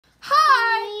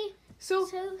So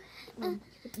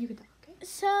you can talk, okay?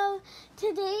 So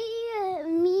today,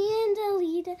 me and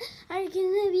Alita are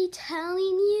gonna be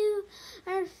telling you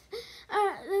the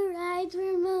rides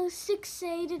we're most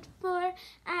excited for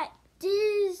at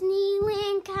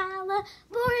Disneyland, California.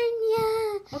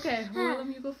 Okay, well, let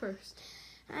me go first.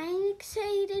 I'm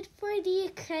excited for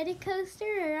the Credit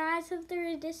Coaster, Rise of the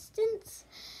Resistance,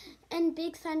 and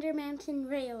Big Thunder Mountain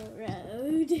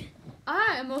Railroad.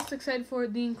 I am most excited for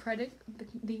the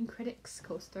Incredics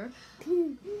coaster.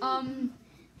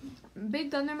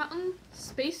 Big Thunder Mountain,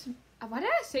 Space. Why did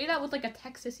I say that with like a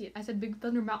Texas? I said Big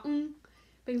Thunder Mountain,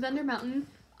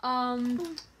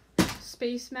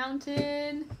 Space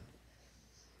Mountain,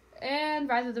 and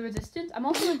Rise of the Resistance. I'm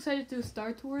also excited to do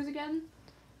Star Tours again.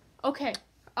 Okay.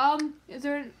 Is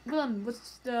there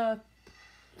what's the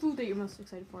food that you're most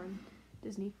excited for in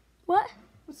Disney? What?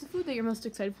 What's the food that you're most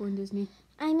excited for in Disney?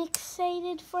 I'm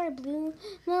excited for Blue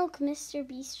Milk, Mr.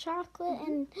 Beast chocolate,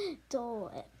 and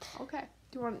Dole Whip. Okay.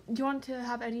 Do you want to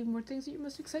have any more things that you're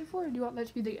most excited for, or do you want that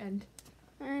to be the end?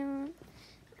 I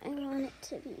want it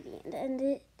to be the end,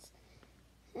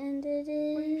 and it is.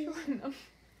 What are you showing them?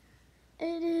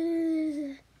 It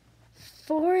is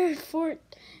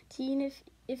 4:14.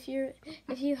 If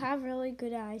you have really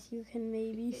good eyes, you can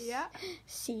maybe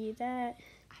see that.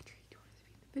 Actually, do you want to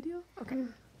see the video? Okay.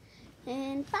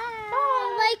 And bye.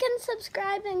 Like and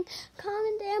subscribe and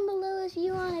comment down below if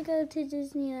you want to go to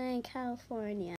Disneyland, California.